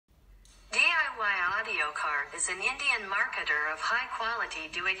Diyaudiocart is an Indian marketer of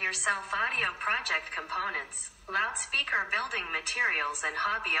high-quality do-it-yourself audio project components, loudspeaker building materials and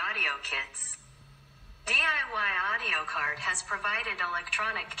hobby audio kits. Diyaudiocart has provided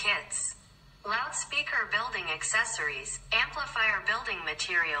electronic kits, loudspeaker building accessories, amplifier building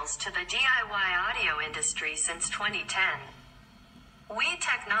materials to the DIY audio industry since 2010. WEET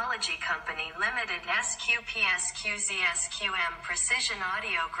Technology Company Limited SQP SQZ SQM Precision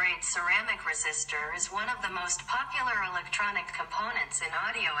Audio Grade Ceramic Resistor is one of the most popular electronic components in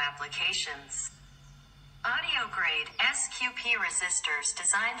audio applications. Audio-grade SQP resistors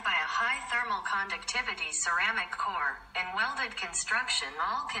designed by a high thermal conductivity ceramic core and welded construction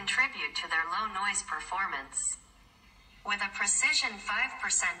all contribute to their low noise performance. With a precision 5%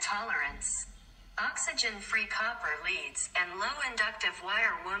 tolerance, oxygen-free copper leads, and low-inductive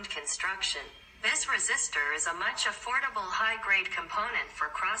wire wound construction, this resistor is a much affordable high-grade component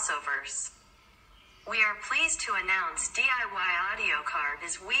for crossovers. We are pleased to announce Diyaudiocart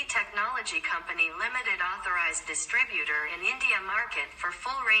is WEET Technology Company Limited Authorized Distributor in India market for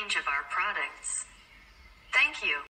full range of our products. Thank you.